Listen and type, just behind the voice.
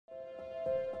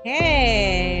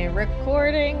Hey,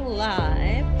 recording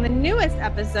live the newest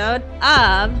episode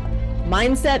of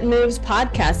Mindset Moves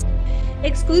podcast,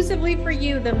 exclusively for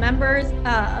you, the members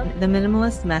of the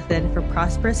Minimalist Method for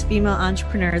Prosperous Female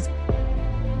Entrepreneurs.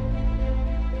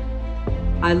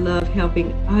 I love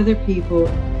helping other people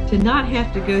to not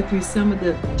have to go through some of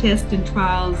the tests and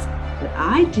trials that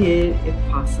I did,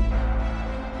 if possible.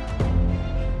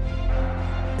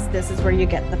 This is where you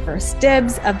get the first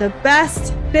dibs of the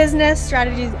best business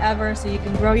strategies ever so you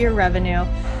can grow your revenue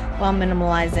while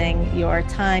minimalizing your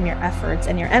time, your efforts,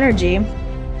 and your energy.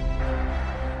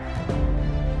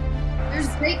 There's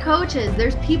great coaches.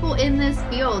 There's people in this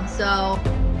field. So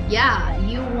yeah,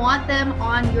 you want them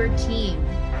on your team.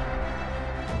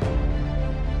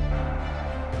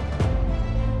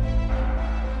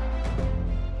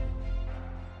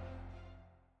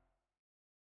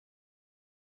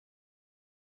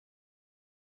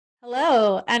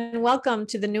 Hello, and welcome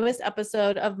to the newest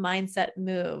episode of Mindset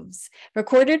Moves,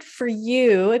 recorded for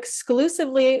you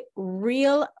exclusively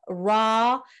real,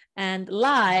 raw, and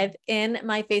live in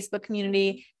my Facebook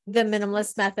community, The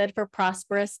Minimalist Method for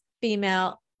Prosperous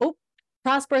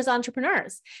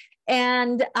Entrepreneurs.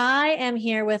 And I am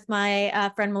here with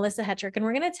my friend Melissa Hetrick, and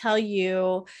we're going to tell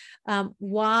you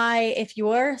why, if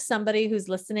you're somebody who's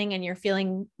listening and you're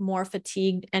feeling more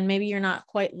fatigued and maybe you're not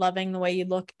quite loving the way you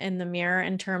look in the mirror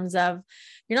in terms of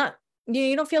you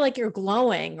don't feel like you're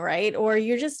glowing, right? Or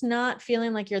you're just not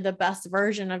feeling like you're the best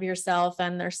version of yourself.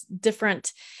 And there's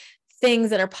different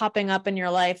things that are popping up in your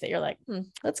life that you're like,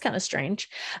 that's kind of strange.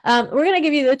 We're going to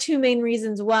give you the two main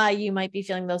reasons why you might be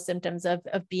feeling those symptoms of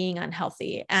being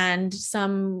unhealthy, and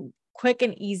some quick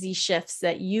and easy shifts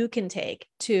that you can take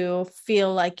to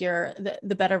feel like you're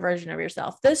the better version of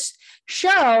yourself. This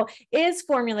show is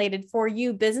formulated for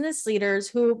you business leaders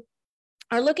who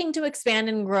are looking to expand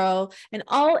and grow in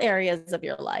all areas of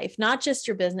your life, not just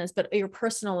your business, but your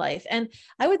personal life. And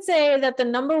I would say that the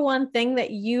number one thing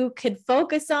that you could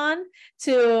focus on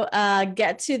to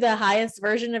get to the highest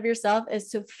version of yourself is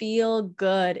to feel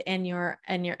good in your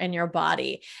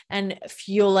body and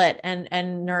fuel it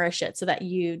and nourish it so that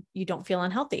you don't feel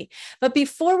unhealthy. But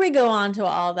before we go on to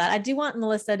all of that, I do want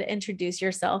Melissa to introduce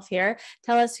yourself here.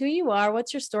 Tell us who you are,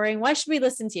 what's your story, and why should we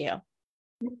listen to you?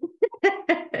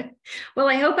 Well,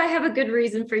 I hope I have a good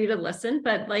reason for you to listen,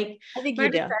 but I think you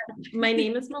do. My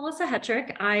name is Melissa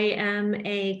Hetrick. I am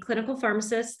a clinical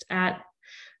pharmacist at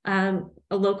a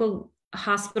local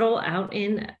hospital out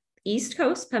in East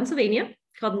Coast, Pennsylvania,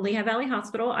 called Lehigh Valley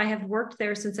Hospital. I have worked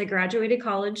there since I graduated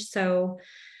college, so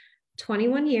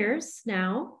 21 years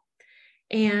now.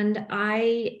 And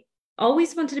I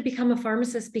always wanted to become a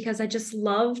pharmacist because I just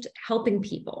loved helping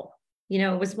people. You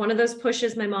know, it was one of those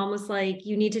pushes. My mom was like,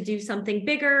 you need to do something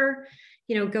bigger,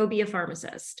 go be a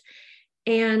pharmacist.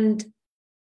 And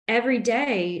every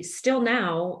day, still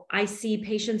now, I see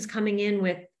patients coming in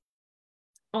with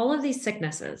all of these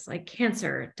sicknesses like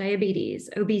cancer, diabetes,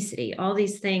 obesity, all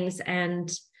these things.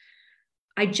 And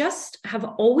I just have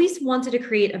always wanted to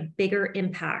create a bigger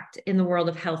impact in the world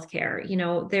of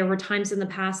healthcare. There were times in the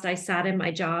past I sat in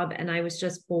my job and I was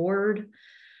just bored.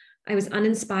 I was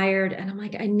uninspired, and I'm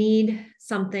like, I need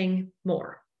something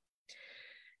more.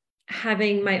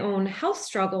 Having my own health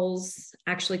struggles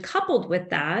actually coupled with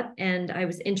that, and I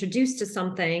was introduced to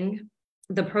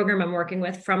the program I'm working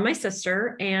with, from my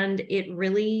sister, and it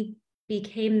really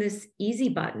became this easy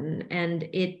button. And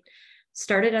it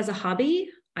started as a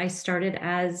hobby. I started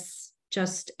as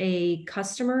just a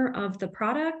customer of the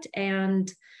product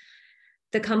and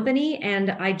the company, and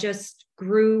I just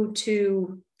grew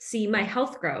to see my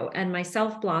health grow and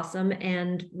myself blossom,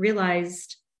 and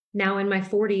realized now in my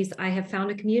 40s, I have found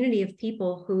a community of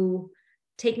people who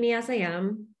take me as I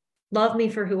am, love me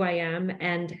for who I am,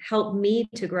 and help me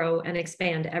to grow and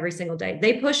expand every single day.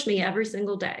 They push me every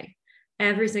single day.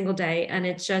 And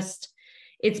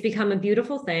it's become a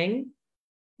beautiful thing.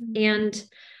 And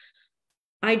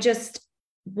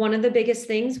one of the biggest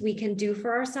things we can do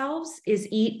for ourselves is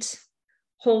eat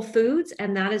whole foods.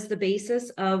 And that is the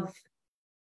basis of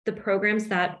the programs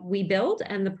that we build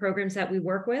and the programs that we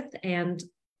work with. And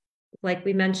like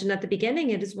we mentioned at the beginning,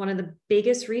 it is one of the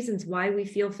biggest reasons why we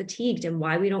feel fatigued and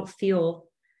why we don't feel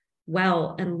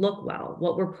well and look well.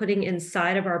 What we're putting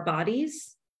inside of our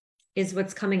bodies is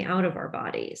what's coming out of our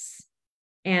bodies.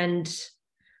 And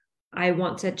I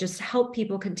want to just help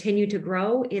people continue to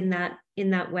grow in that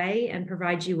way, and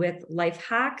provide you with life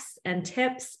hacks and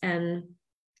tips and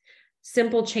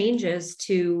simple changes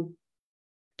to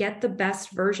get the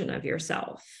best version of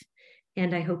yourself.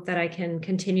 And I hope that I can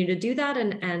continue to do that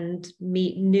and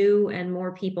meet new and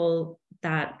more people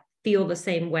that feel the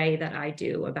same way that I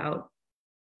do about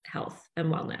health and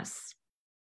wellness.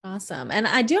 Awesome. And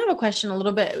I do have a question, a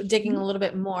little bit, digging a little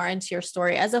bit more into your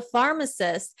story. As a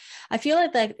pharmacist, I feel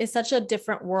like that is such a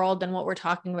different world than what we're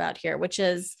talking about here, which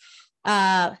is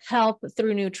health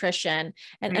through nutrition.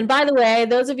 And by the way,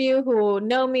 those of you who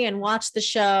know me and watch the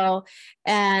show,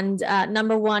 and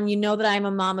number one, you know that I'm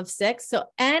a mom of 6. So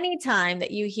anytime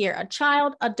that you hear a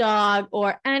child, a dog,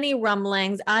 or any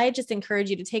rumblings, I just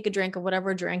encourage you to take a drink of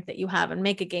whatever drink that you have and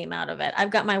make a game out of it. I've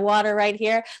got my water right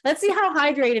here. Let's see how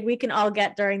hydrated we can all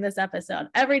get during this episode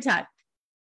every time.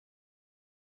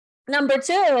 Number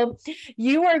 2,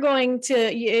 you are going to,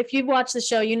 if you've watched the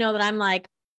show, you know that I'm like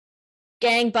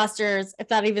gangbusters, if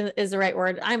that even is the right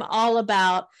word. I'm all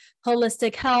about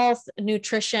holistic health,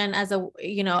 nutrition as a,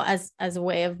 as a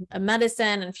way of a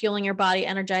medicine and fueling your body,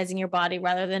 energizing your body,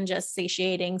 rather than just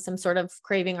satiating some sort of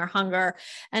craving or hunger,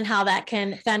 and how that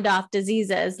can fend off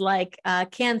diseases like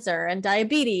cancer and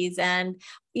diabetes and,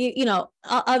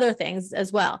 other things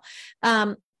as well.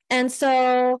 And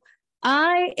so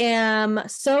I am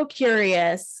so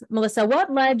curious, Melissa,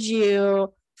 what led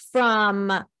you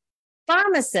from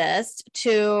pharmacist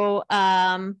to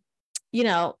to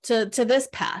this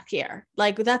path here?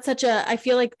 Like, I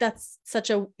feel like that's such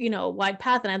a wide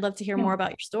path, and I'd love to hear more about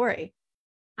your story.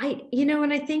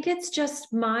 And I think it's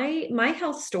just my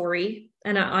health story,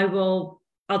 and I'll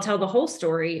tell the whole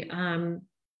story.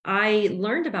 I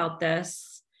learned about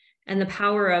this and the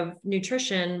power of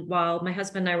nutrition while my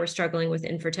husband and I were struggling with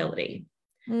infertility.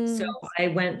 So I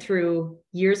went through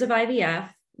years of IVF,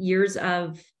 years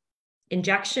of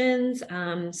injections,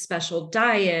 special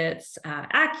diets,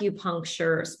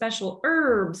 acupuncture, special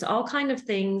herbs, all kind of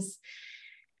things.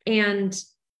 And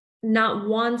not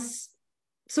once,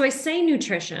 so I say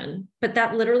nutrition, but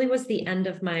that literally was the end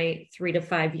of my 3 to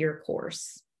 5 year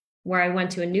course, where I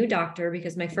went to a new doctor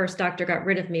because my first doctor got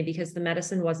rid of me because the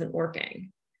medicine wasn't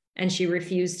working. And she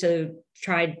refused to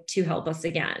try to help us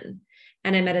again.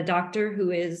 And I met a doctor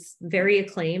who is very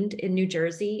acclaimed in New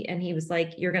Jersey. And he was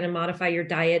like, you're going to modify your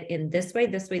diet in this way,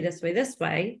 this way, this way, this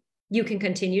way. You can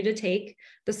continue to take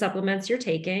the supplements you're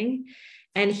taking.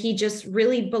 And he just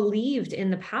really believed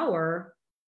in the power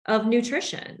of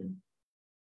nutrition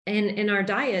and in our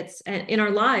diets and in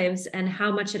our lives and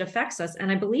how much it affects us.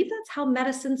 And I believe that's how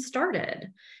medicine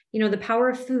started, the power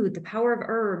of food, the power of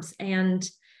herbs. And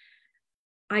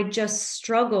I just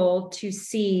struggle to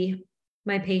see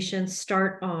my patients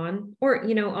start on, or,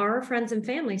 our friends and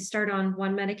family start on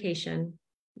one medication.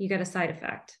 You get a side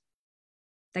effect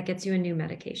that gets you a new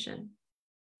medication.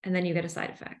 And then you get a side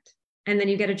effect. And then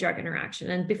you get a drug interaction.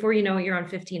 And before you know it, you're on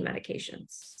 15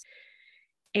 medications.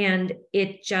 And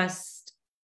it just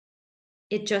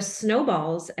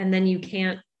snowballs. And then you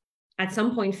can't at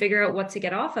some point figure out what to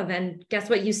get off of. And guess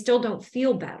what? You still don't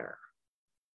feel better.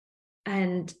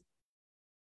 And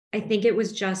I think it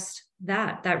was just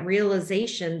that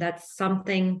realization that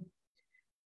something,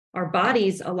 our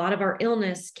bodies, a lot of our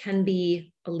illness can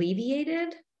be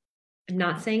alleviated. I'm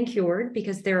not saying cured,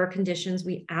 because there are conditions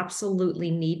we absolutely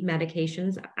need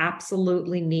medications,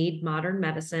 absolutely need modern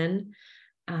medicine.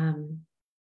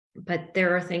 But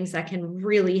there are things that can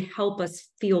really help us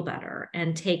feel better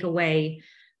and take away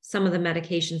some of the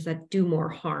medications that do more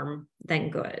harm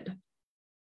than good.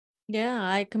 Yeah,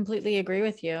 I completely agree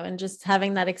with you. And just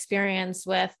having that experience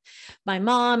with my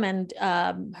mom and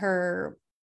her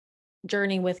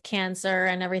journey with cancer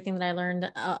and everything that I learned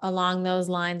along those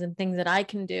lines, and things that I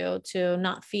can do to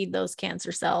not feed those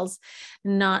cancer cells,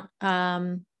 not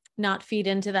feed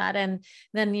into that. And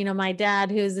then, my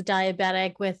dad, who's a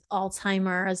diabetic with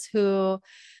Alzheimer's, who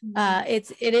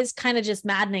it is kind of just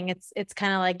maddening. It's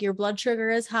kind of like, your blood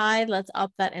sugar is high, let's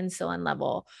up that insulin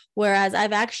level. Whereas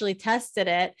I've actually tested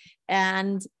it,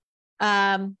 and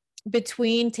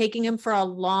between taking him for a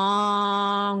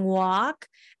long walk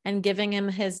and giving him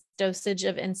his dosage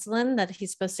of insulin that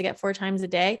he's supposed to get 4 times a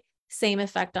day, same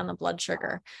effect on the blood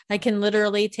sugar. I can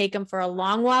literally take him for a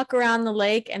long walk around the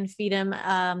lake and feed him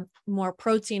more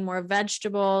protein, more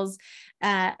vegetables,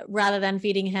 rather than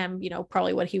feeding him,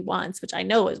 probably what he wants, which I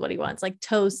know is what he wants, like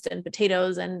toast and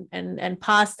potatoes and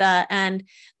pasta, and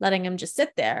letting him just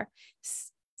sit there.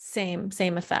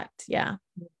 Same effect. Yeah.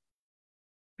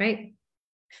 Right.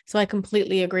 So I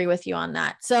completely agree with you on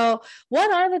that. So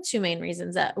what are the 2 main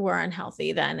reasons that we're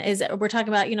unhealthy then? Is it, we're talking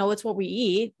about, it's what we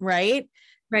eat, right?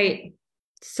 Right.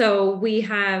 So we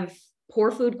have poor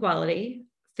food quality.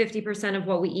 50% of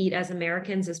what we eat as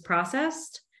Americans is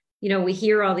processed. We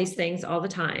hear all these things all the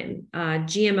time.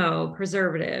 GMO,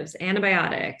 preservatives,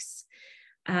 antibiotics.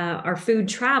 Our food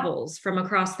travels from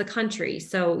across the country.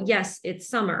 So yes, it's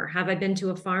summer. Have I been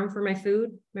to a farm for my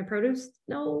food, my produce?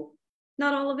 No,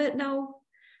 not all of it. No.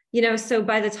 So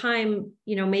by the time,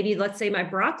 maybe let's say my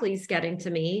broccoli's getting to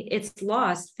me, it's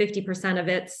lost 50% of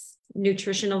its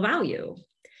nutritional value.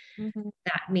 Mm-hmm.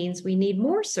 That means we need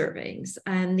more servings.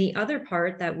 And the other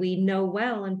part that we know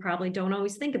well and probably don't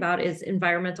always think about is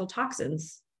environmental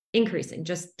toxins increasing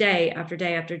just day after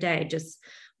day after day. Just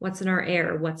what's in our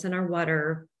air, what's in our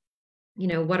water,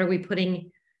 what are we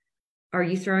putting? Are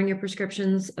you throwing your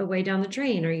prescriptions away down the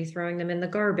drain? Are you throwing them in the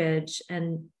garbage?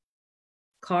 And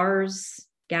cars,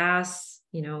 gas,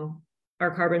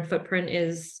 our carbon footprint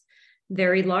is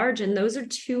very large. And those are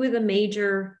two of the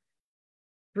major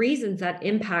reasons that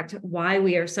impact why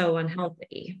we are so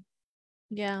unhealthy.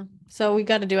 Yeah. So we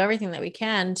got to do everything that we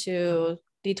can to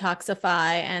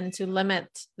detoxify and to limit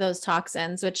those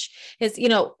toxins, which is,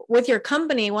 with your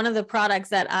company, one of the products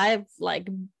that I've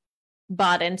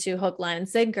bought into hook, line, and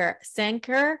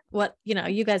sinker, what,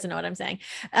 you guys know what I'm saying,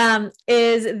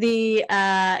 is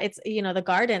it's, the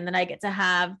garden that I get to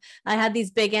have. I had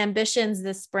these big ambitions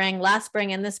last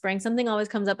spring and this spring, something always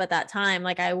comes up at that time.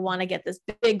 Like I want to get this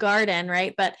big garden,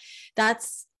 right? But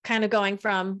that's kind of going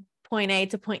from point A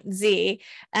to point Z.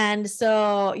 And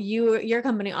so your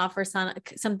company offers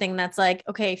something that's like,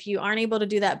 okay, if you aren't able to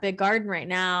do that big garden right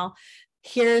now,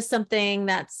 here's something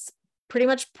that's pretty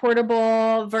much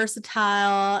portable,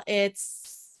 versatile.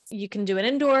 You can do it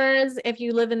indoors if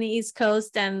you live in the East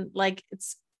Coast and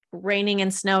it's raining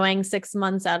and snowing 6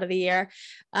 months out of the year.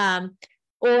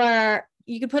 Or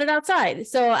you could put it outside.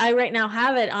 So I right now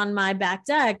have it on my back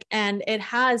deck, and it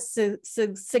has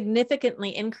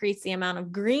significantly increased the amount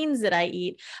of greens that I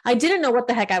eat. I didn't know what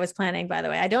the heck I was planning, by the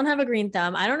way. I don't have a green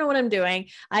thumb. I don't know what I'm doing.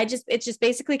 It just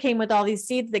basically came with all these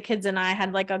seeds. The kids and I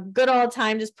had a good old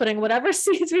time just putting whatever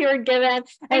seeds we were given.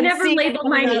 I never labeled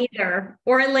mine either,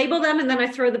 or I label them and then I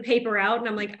throw the paper out and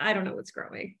I'm like, I don't know what's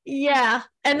growing. Yeah.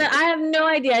 And then I have no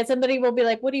idea. Somebody will be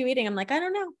like, what are you eating? I'm like, I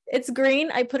don't know. It's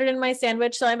green. I put it in my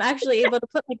sandwich. So I'm actually able to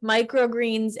put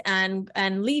microgreens and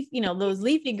leaf, those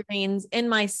leafy greens in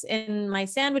my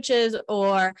sandwiches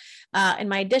or in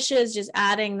my dishes, just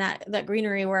adding that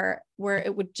greenery where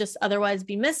it would just otherwise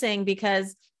be missing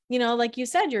because, like you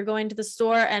said, you're going to the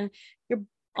store and you're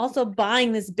also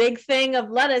buying this big thing of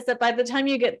lettuce that by the time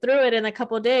you get through it in a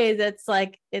couple of days,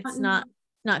 it's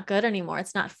not good anymore.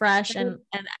 It's not fresh. And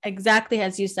exactly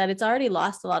as you said, it's already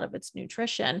lost a lot of its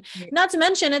nutrition, not to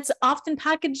mention it's often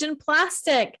packaged in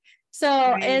plastic.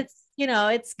 So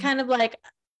it's kind of like,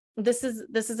 this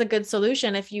is a good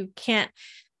solution. If you can't,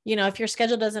 if your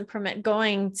schedule doesn't permit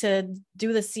going to do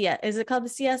is it called the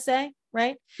CSA,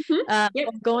 right? Mm-hmm. Yep.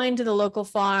 Going to the local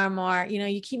farm or,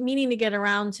 you keep meaning to get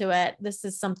around to it. This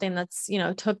is something that's,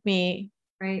 took me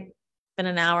been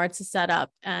an hour to set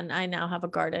up, and I now have a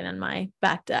garden in my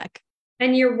back deck.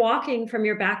 And you're walking from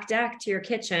your back deck to your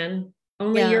kitchen.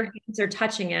 Only your hands are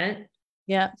touching it.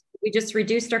 Yeah. We just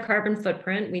reduced our carbon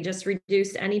footprint. We just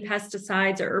reduced any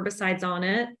pesticides or herbicides on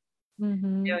it.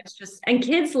 Mm-hmm. It's just, and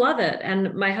kids love it.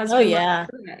 And my husband,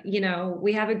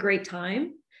 we have a great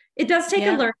time. It does take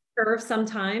a learning curve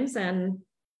sometimes. And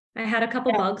I had a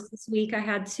couple bugs this week. I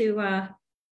had to,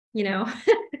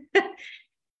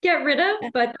 get rid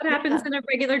of, but that happens in a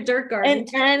regular dirt garden. In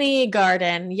any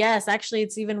garden. Yes. Actually,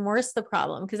 it's even worse, the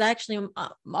problem, because actually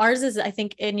ours is, I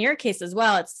think in your case as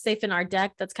well, it's safe in our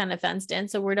deck that's kind of fenced in.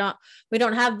 So we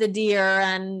don't have the deer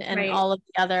and all of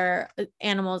the other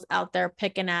animals out there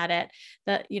picking at it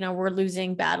that, we're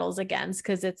losing battles against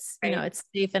because it's, it's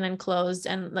safe and enclosed.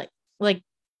 And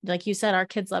like you said, our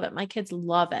kids love it. My kids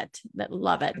love it.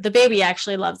 The baby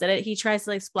actually loves it. He tries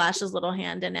to splash his little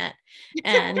hand in it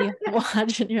and you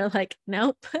watch and you're like,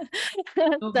 nope.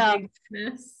 So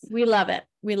we love it.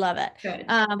 We love it. Good.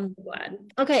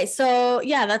 Okay. So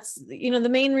that's, the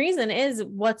main reason is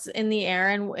what's in the air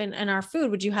and our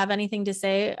food. Would you have anything to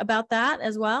say about that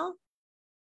as well?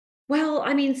 Well,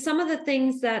 I mean, some of the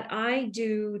things that I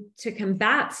do to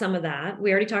combat some of that,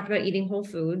 we already talked about eating whole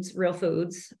foods, real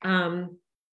foods,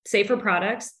 safer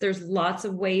products. There's lots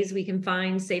of ways we can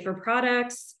find safer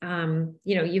products. You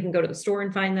can go to the store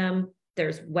and find them.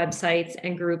 There's websites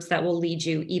and groups that will lead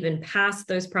you even past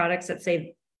those products that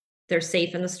say they're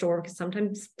safe in the store, because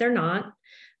sometimes they're not,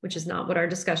 which is not what our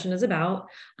discussion is about.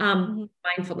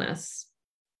 Mindfulness.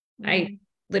 Mm-hmm. I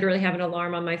literally have an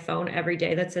alarm on my phone every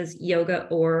day that says yoga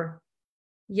or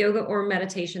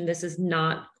meditation. This is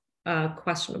not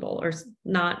questionable or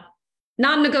not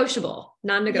non-negotiable.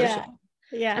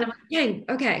 Yeah. And I'm like, yay,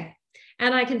 okay.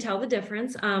 And I can tell the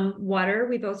difference. Water,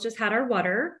 we both just had our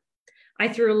water. I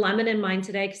threw a lemon in mine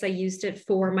today because I used it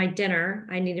for my dinner.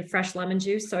 I needed fresh lemon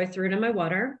juice, so I threw it in my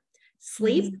water.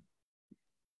 Sleep. Mm-hmm.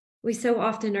 We so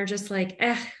often are just like,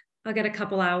 I'll get a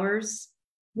couple hours.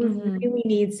 We really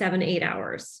need 7-8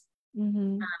 hours.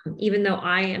 Even though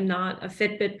I am not a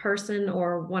Fitbit person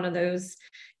or one of those,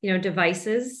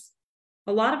 devices,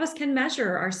 a lot of us can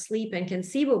measure our sleep and can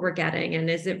see what we're getting. And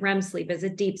is it REM sleep? Is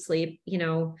it deep sleep?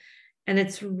 And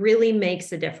it's really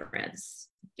makes a difference.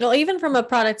 Well, even from a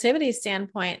productivity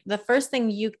standpoint, the first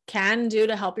thing you can do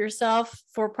to help yourself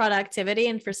for productivity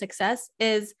and for success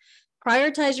is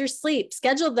prioritize your sleep.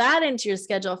 Schedule that into your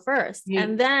schedule first. Yeah.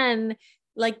 And then,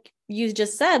 like you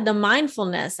just said, the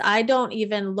mindfulness. I don't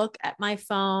even look at my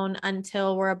phone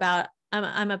until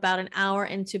I'm about an hour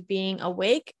into being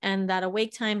awake. And that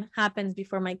awake time happens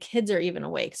before my kids are even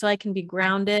awake. So I can be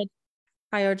grounded,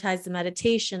 prioritize the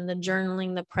meditation, the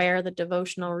journaling, the prayer, the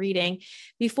devotional reading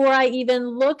before I even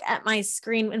look at my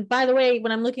screen. And by the way,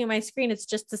 when I'm looking at my screen, it's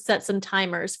just to set some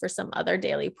timers for some other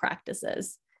daily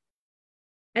practices.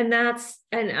 And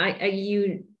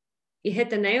you hit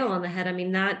the nail on the head. I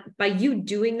mean, that by you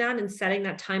doing that and setting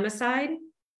that time aside,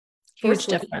 huge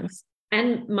difference.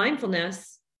 And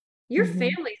mindfulness, your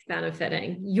family's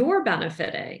benefiting, you're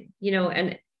benefiting,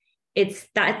 and it's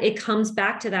that it comes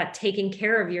back to that taking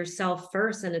care of yourself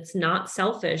first. And it's not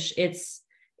selfish. It's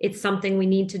something we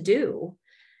need to do.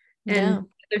 And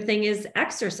the other thing is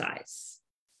exercise.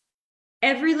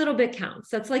 Every little bit counts.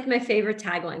 That's like my favorite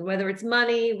tagline, whether it's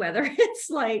money, whether it's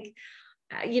like,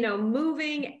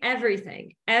 moving,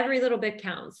 everything, every little bit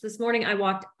counts. This morning, I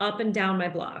walked up and down my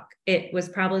block. It was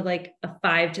probably like a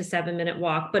 5 to 7 minute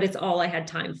walk, but it's all I had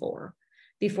time for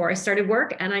before I started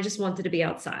work. And I just wanted to be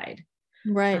outside.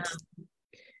 Right.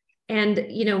 And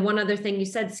one other thing you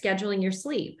said, scheduling your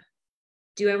sleep.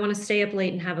 Do I want to stay up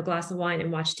late and have a glass of wine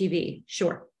and watch TV?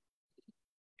 Sure.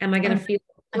 Am I going to feel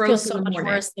gross? I feel so much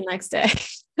worse the next day.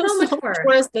 So much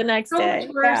worse the next day.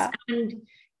 Yeah. And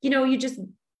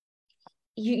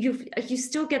you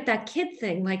still get that kid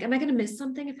thing. Like, am I going to miss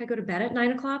something if I go to bed at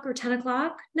 9 o'clock or 10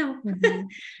 o'clock? No.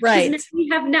 Right. We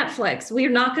have Netflix.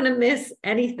 We're not going to miss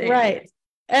anything. Right.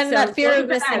 And so that fear of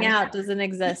missing out doesn't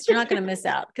exist. You're not going to miss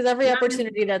out because every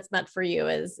opportunity that's meant for you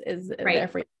is right. there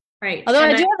for you. Right. Although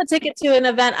I do have a ticket to an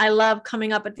event I love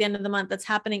coming up at the end of the month that's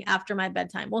happening after my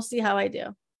bedtime. We'll see how I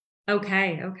do.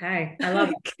 Okay. I love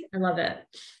it. I love it.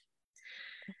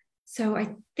 So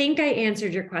I think I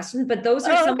answered your question, but those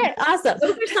are awesome.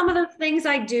 Those are some of the things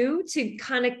I do to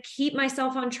kind of keep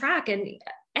myself on track. And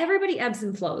everybody ebbs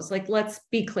and flows. Like, let's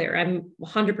be clear. I'm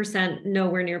 100%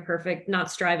 nowhere near perfect,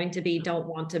 not striving to be, don't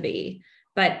want to be,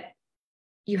 but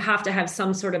you have to have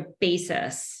some sort of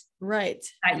basis, right,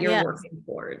 that you're working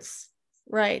towards.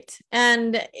 Right.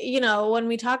 And, when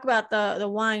we talk about the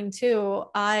wine too,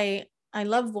 I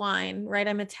love wine, right?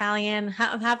 I'm Italian,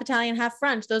 half Italian, half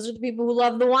French. Those are the people who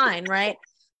love the wine, right?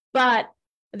 But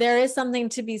there is something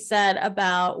to be said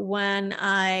about when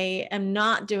I am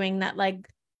not doing that, like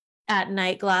at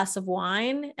night glass of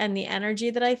wine, and the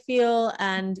energy that I feel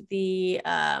and the,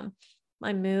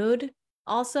 my mood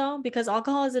also, because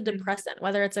alcohol is a depressant,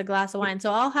 whether it's a glass of wine.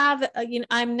 So I'll have,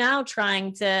 I'm now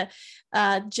trying to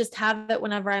just have it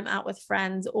whenever I'm out with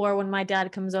friends, or when my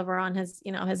dad comes over on his,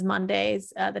 his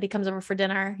Mondays that he comes over for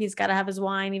dinner, he's got to have his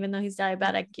wine, even though he's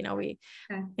diabetic,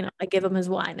 I give him his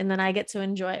wine and then I get to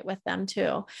enjoy it with them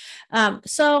too.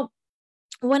 So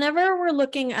whenever we're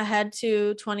looking ahead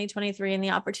to 2023 and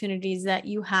the opportunities that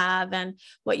you have and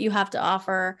what you have to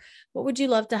offer, what would you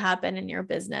love to happen in your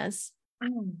business?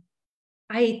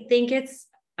 I think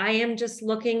I am just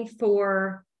looking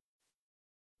for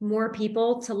more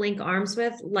people to link arms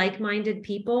with, like-minded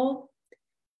people.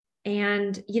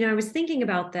 And, I was thinking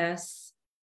about this.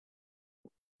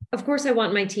 Of course, I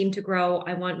want my team to grow.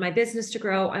 I want my business to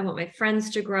grow. I want my friends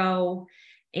to grow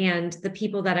and the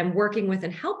people that I'm working with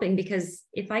and helping, because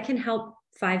if I can help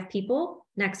 5 people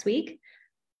next week,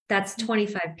 that's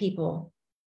 25 people.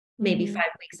 Maybe 5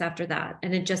 weeks after that.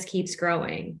 And it just keeps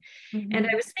growing. And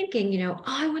I was thinking,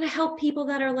 I want to help people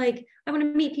that are like, I want to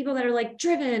meet people that are like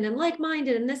driven and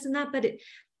like-minded and this and that, but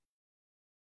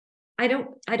I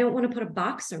don't want to put a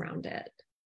box around it.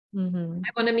 I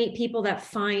want to meet people that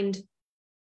find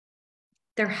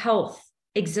their health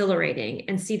exhilarating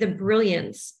and see the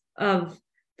brilliance of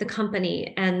the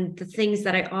company and the things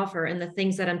that I offer and the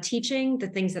things that I'm teaching, the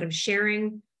things that I'm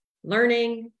sharing,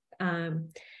 learning, and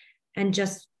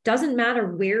just doesn't matter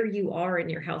where you are in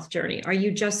your health journey. Are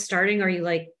you just starting? Are you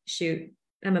like, shoot,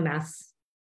 I'm a mess,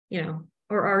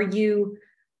 or are you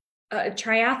a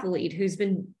triathlete who's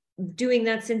been doing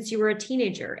that since you were a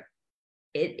teenager?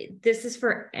 This is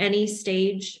for any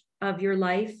stage of your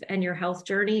life and your health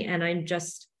journey. And I'm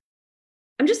just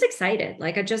excited.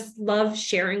 Like, I just love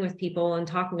sharing with people and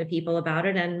talking to people about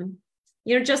it. And,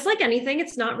 just like anything,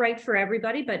 it's not right for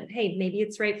everybody, but hey, maybe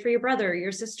it's right for your brother,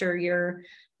 your sister, your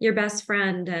best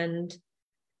friend. And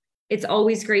it's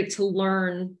always great to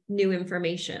learn new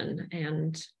information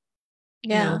and,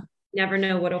 never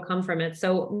know what'll come from it.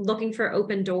 So looking for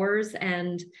open doors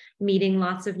and meeting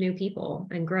lots of new people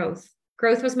and growth.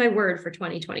 Growth was my word for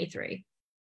 2023.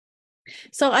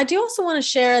 So I do also want to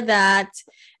share that,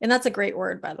 and that's a great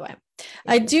word, by the way.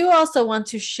 I do also want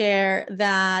to share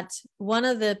that one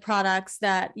of the products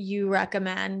that you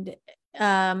recommend,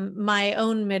 my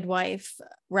own midwife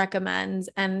recommends,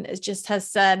 and it just has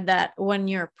said that when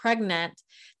you're pregnant,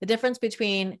 the difference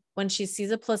between when she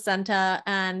sees a placenta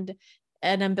and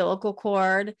an umbilical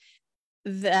cord,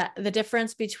 that the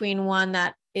difference between one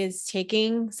that is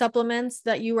taking supplements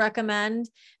that you recommend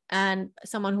and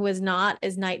someone who is not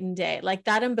is night and day. Like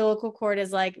that umbilical cord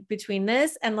is like between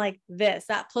this and like this,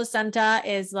 that placenta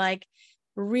is like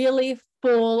really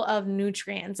full of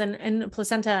nutrients, and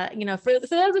placenta, for those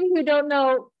of you who don't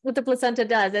know what the placenta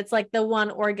does, it's like the one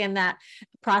organ that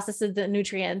processes the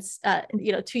nutrients,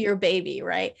 to your baby.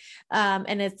 Right.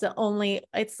 And it's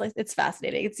it's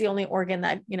fascinating. It's the only organ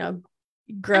that,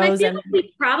 grows. And I feel like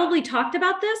we probably talked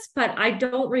about this, but I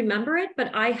don't remember it,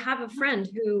 but I have a friend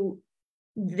who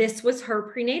this was her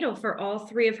prenatal for all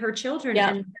 3 of her children. Yeah.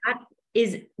 And that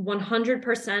is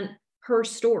 100% her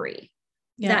story.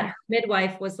 Yeah. That her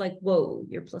midwife was like, whoa,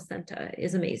 your placenta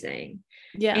is amazing.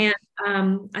 Yeah.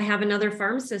 And I have another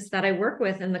pharmacist that I work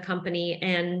with in the company,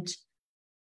 and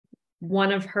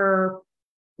one of her,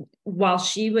 while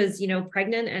she was,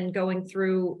 pregnant and going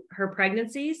through her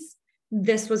pregnancies,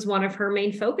 this was one of her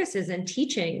main focuses in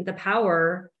teaching the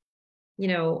power,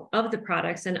 of the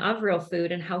products and of real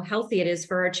food and how healthy it is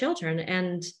for our children.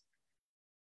 And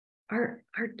our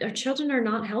children are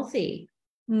not healthy.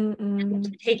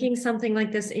 Taking something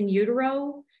like this in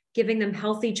utero, giving them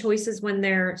healthy choices when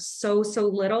they're so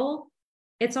little,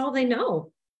 it's all they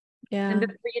know. Yeah. And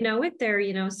before you know it,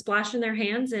 they're, splashing their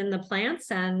hands in the plants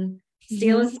and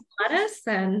stealing some lettuce,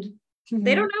 and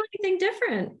they don't know anything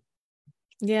different.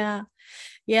 Yeah.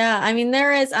 Yeah. I mean,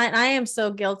 I am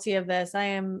so guilty of this. I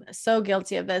am so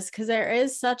guilty of this because there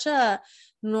is such a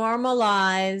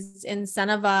normalized,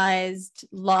 incentivized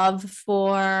love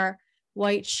for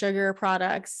white sugar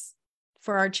products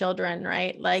for our children,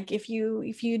 right? Like if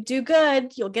you do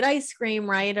good, you'll get ice cream,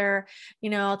 right? Or,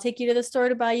 I'll take you to the store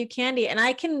to buy you candy. And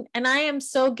I am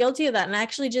so guilty of that. And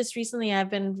actually just recently I've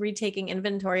been retaking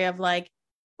inventory of like,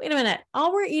 wait a minute,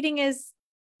 all we're eating is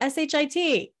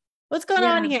SHIT. What's going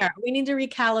on here? We need to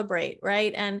recalibrate,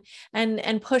 right?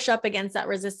 And push up against that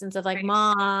resistance of like, right.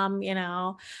 Mom,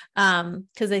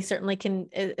 because they certainly can,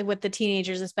 with the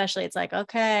teenagers, especially, it's like,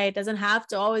 okay, it doesn't have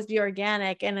to always be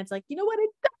organic. And it's like, you know what?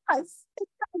 It does. It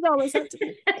does always have to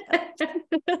be.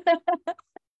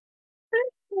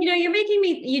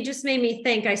 You just made me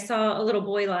think. I saw a little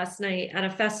boy last night at a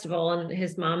festival, and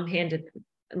his mom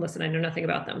listen, I know nothing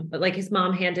about them, but like his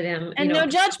mom handed him, and no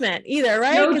judgment either,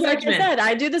 right? Because like I said,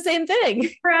 I do the same thing.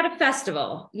 We're at a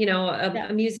festival,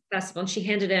 a music festival, and she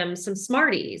handed him some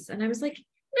Smarties, and I was like,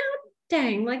 no,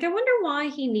 dang, like I wonder why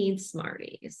he needs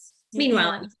Smarties. Yeah.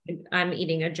 Meanwhile, I'm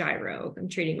eating a gyro. I'm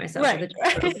treating myself with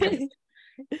a gyro.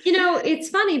 It's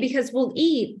funny because we'll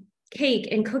eat cake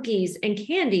and cookies and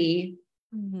candy,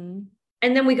 and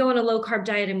then we go on a low carb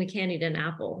diet and we can't eat an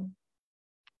apple.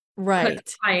 Right.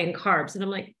 High in carbs. And I'm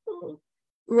like,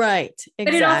 right. Exactly.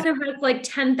 But it also has like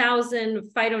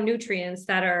 10,000 phytonutrients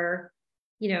that are,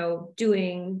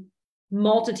 doing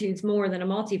multitudes more than a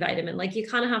multivitamin. Like you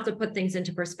kind of have to put things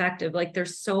into perspective. Like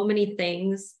there's so many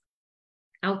things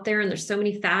out there, and there's so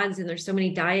many fads, and there's so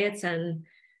many diets. And,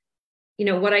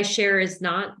 what I share is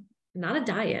not a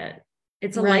diet.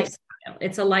 It's a lifestyle.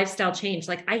 It's a lifestyle change.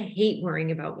 Like I hate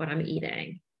worrying about what I'm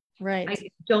eating. Right. I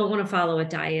don't want to follow a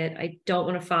diet. I don't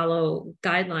want to follow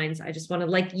guidelines. I just want to,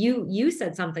 like you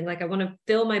said something, like I want to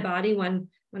fill my body when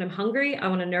I'm hungry. I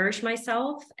want to nourish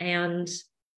myself, and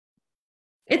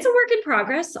it's a work in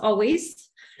progress always.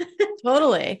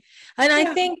 Totally. And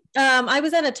I think I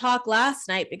was at a talk last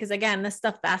night because again, this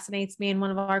stuff fascinates me. And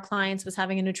one of our clients was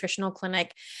having a nutritional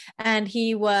clinic, and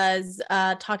he was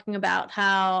talking about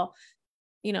how,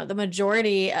 the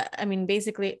majority,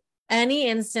 basically any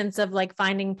instance of like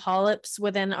finding polyps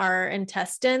within our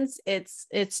intestines,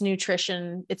 it's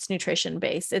nutrition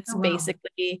based. It's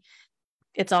basically,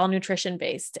 it's all nutrition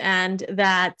based. And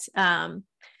that,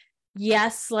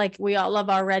 yes, like we all love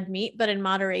our red meat, but in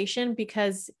moderation,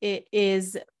 because it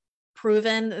is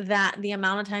proven that the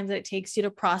amount of times that it takes you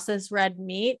to process red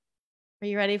meat, are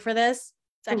you ready for this?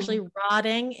 It's actually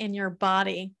rotting in your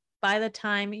body by the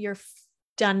time you're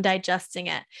done digesting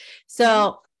it.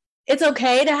 So it's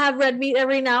okay to have red meat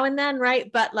every now and then,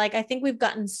 right? But like, I think we've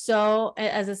gotten so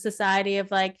as a society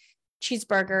of like,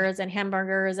 cheeseburgers and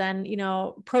hamburgers and,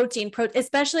 protein,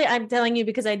 especially I'm telling you,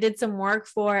 because I did some work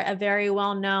for a very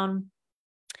well-known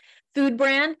food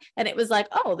brand. And it was like,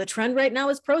 oh, the trend right now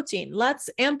is protein. Let's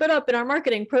amp it up in our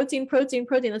marketing. Protein.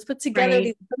 Let's put together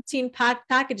these protein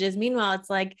packages. Meanwhile, it's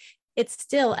like, it's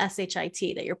still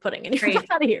SHIT that you're putting in your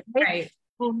body. Right.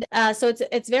 And so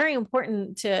it's very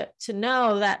important to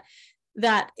know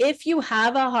that if you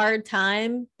have a hard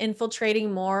time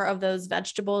infiltrating more of those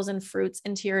vegetables and fruits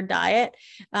into your diet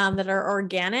that are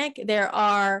organic, there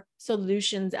are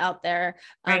solutions out there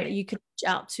that you can reach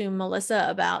out to Melissa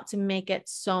about to make it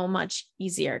so much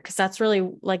easier. Cause that's really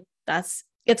like,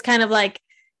 it's kind of like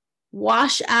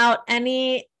wash out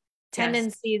any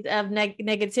tendencies of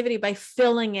negativity by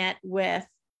filling it with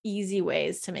easy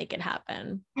ways to make it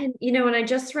happen. And,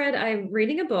 I'm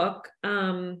reading a book,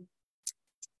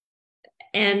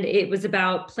 and it was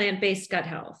about plant-based gut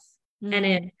health. And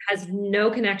it has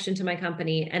no connection to my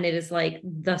company. And it is like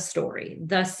the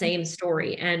same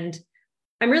story. And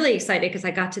I'm really excited because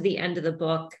I got to the end of the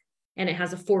book and it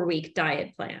has a 4-week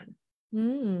diet plan.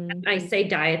 I say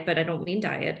diet, but I don't mean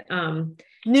diet.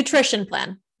 Nutrition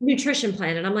plan.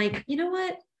 And I'm like, you know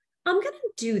what? I'm going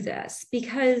to do this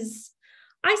because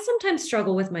I sometimes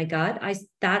struggle with my gut.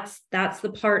 That's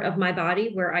the part of my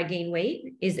body where I gain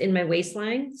weight is in my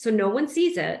waistline. So no one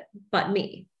sees it but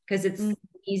me because it's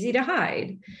easy to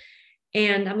hide.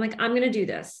 And I'm like, I'm going to do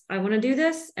this. I want to do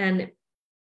this. And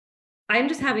I'm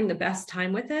just having the best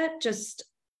time with it. Just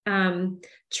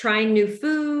trying new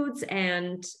foods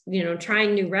and,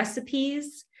 trying new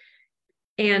recipes.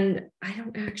 And I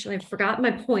forgot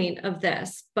my point of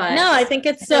this, but no, I think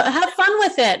it's have fun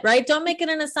with it, right? Don't make it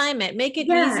an assignment, make it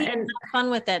easy and have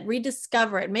fun with it,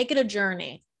 rediscover it, make it a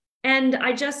journey. And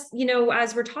I just,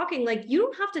 as we're talking, like, you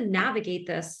don't have to navigate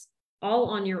this all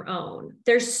on your own.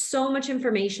 There's so much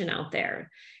information out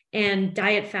there and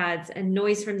diet fads and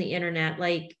noise from the internet,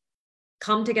 like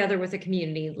come together with a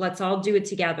community. Let's all do it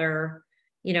together.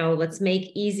 Let's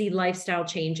make easy lifestyle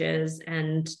changes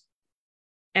and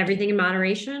everything in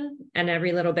moderation, and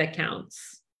every little bit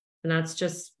counts. And that's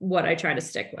just what I try to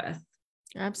stick with.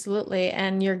 Absolutely.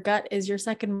 And your gut is your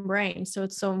second brain. So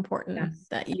it's so important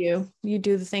that you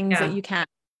do the things that you can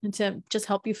to just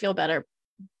help you feel better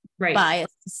by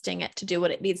assisting it to do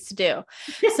what it needs to do.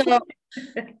 So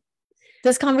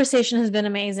this conversation has been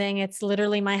amazing. It's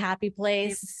literally my happy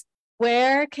place.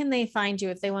 Where can they find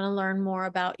you if they want to learn more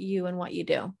about you and what you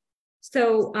do?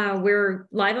 So we're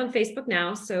live on Facebook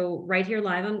now. So right here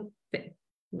live on,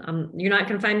 you're not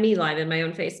going to find me live in my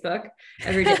own Facebook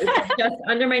every day. Just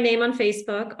under my name on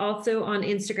Facebook. Also on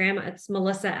Instagram, it's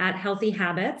Melissa at Healthy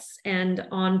Habits. And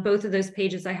on both of those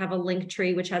pages, I have a link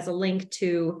tree, which has a link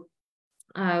to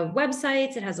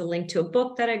websites. It has a link to a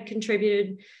book that I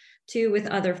contributed to with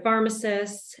other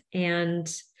pharmacists.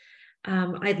 And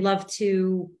I'd love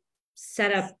to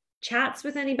set up chats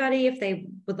with anybody. If they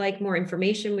would like more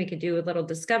information, we could do a little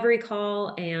discovery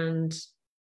call and,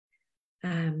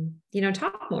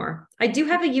 talk more. I do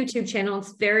have a YouTube channel.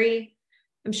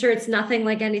 I'm sure it's nothing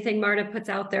like anything Marta puts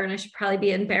out there, and I should probably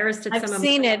be embarrassed at I've some of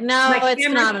seen it. No, it's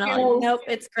phenomenal. skills. Nope.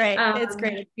 It's great. It's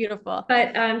great. It's beautiful.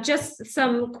 But just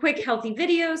some quick healthy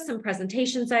videos, some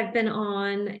presentations I've been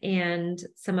on, and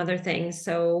some other things.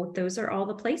 So those are all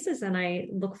the places. And I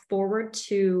look forward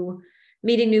to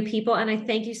meeting new people. And I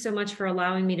thank you so much for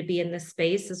allowing me to be in this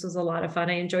space. This was a lot of fun.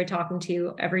 I enjoy talking to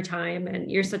you every time. And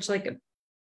you're such like a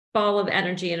ball of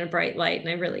energy and a bright light. And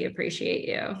I really appreciate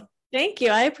you. Thank you.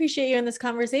 I appreciate you in this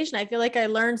conversation. I feel like I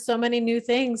learned so many new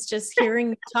things just hearing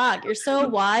you talk. You're so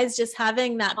wise, just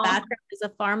having that background as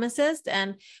a pharmacist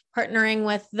and partnering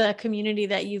with the community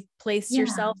that you've placed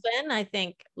yourself in. I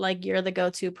think like you're the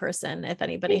go-to person if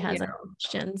anybody has any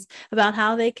questions about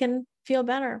how they can feel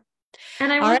better.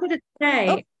 And I wanted to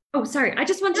say, sorry. I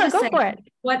just wanted to say for it.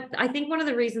 What I think one of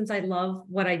the reasons I love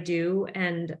what I do,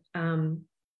 and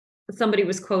somebody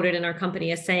was quoted in our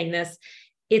company as saying this,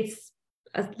 it's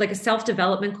like a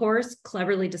self-development course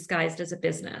cleverly disguised as a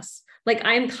business. Like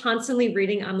I'm constantly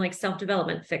reading, I'm like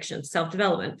self-development fiction.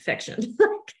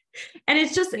 And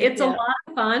it's just, it's a lot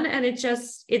of fun. And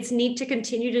it's neat to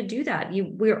continue to do that.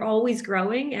 We're always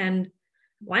growing, and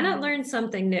why not learn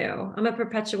something new? I'm a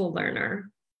perpetual learner.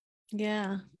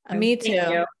 Yeah. Me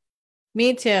too.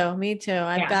 Me too.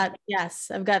 I've got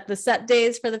the set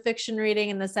days for the fiction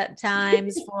reading and the set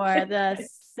times for the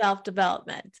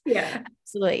self-development. Yeah,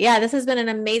 absolutely. Yeah. This has been an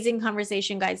amazing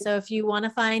conversation, guys. So if you want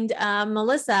to find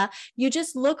Melissa, you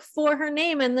just look for her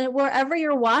name, and then wherever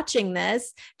you're watching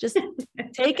this, just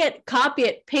take it, copy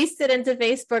it, paste it into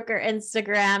Facebook or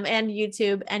Instagram and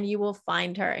YouTube, and you will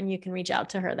find her and you can reach out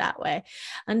to her that way.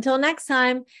 Until next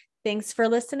time, Thanks for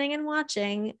listening and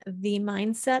watching the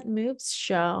Mindset Moves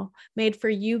show, made for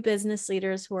you business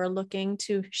leaders who are looking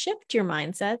to shift your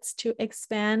mindsets to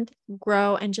expand,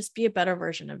 grow, and just be a better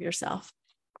version of yourself.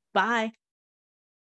 Bye.